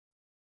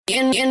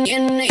You know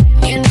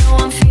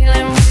I'm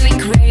feeling really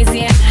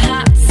crazy and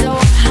hot, so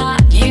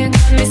hot. You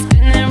got me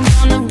spinning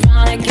round and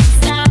round, I can't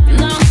stop,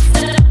 no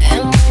stop.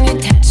 And when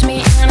you touch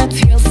me and it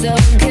feels so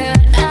good,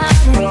 I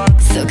rock.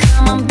 So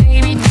come on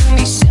baby, do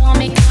me, show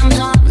me, come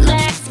on,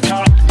 let's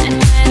talk. And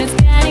when it's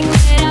getting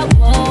late, I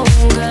won't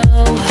go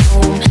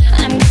home.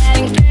 I'm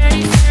getting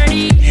dirty,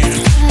 dirty.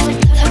 So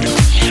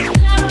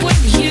pop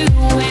with you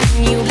when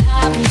you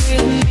pop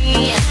with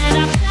me, and I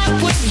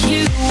pop with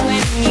you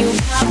when you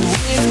pop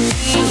with me.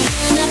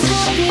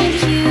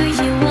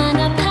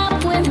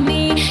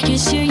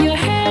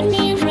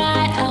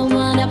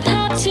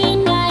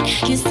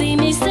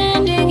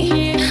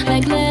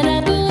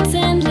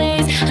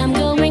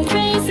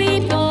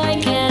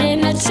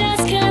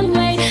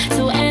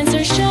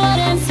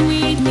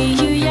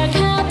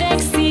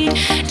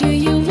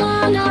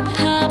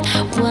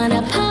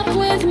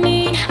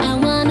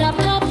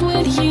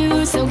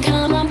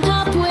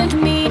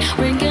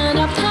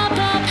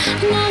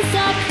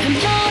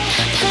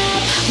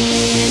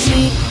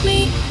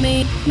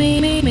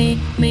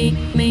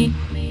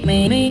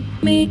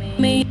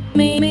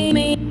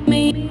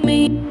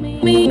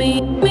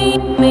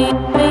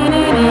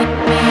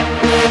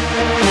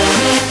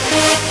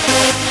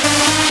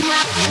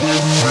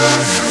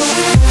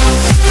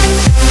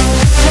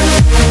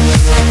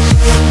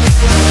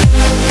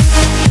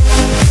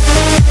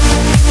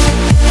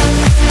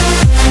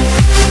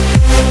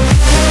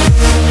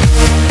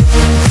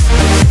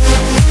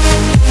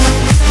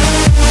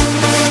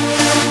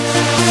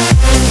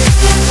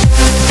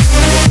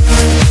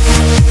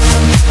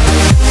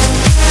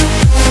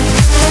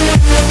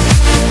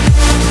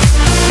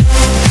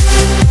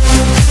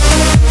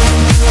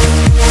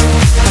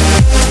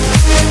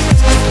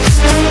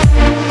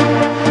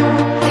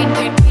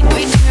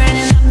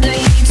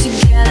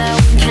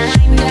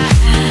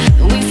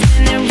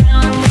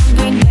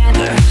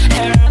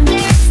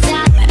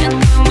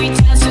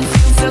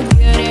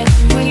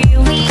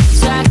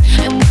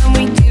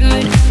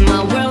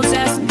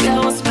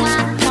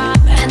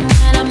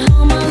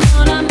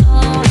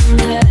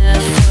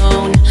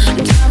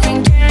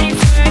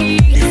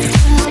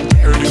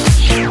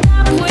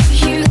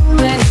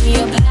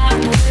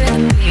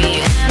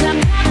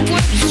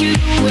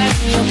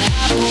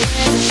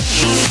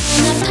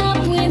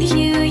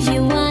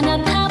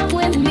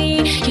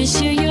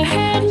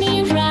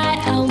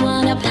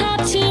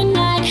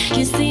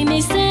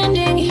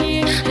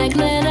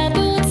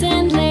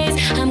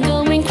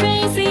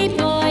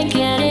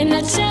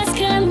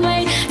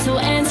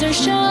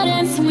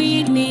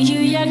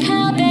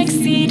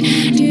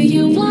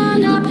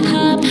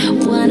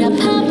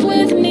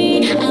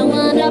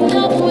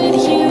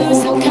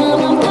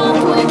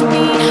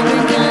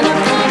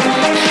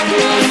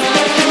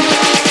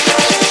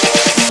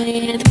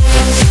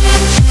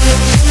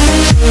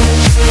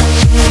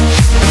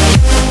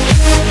 With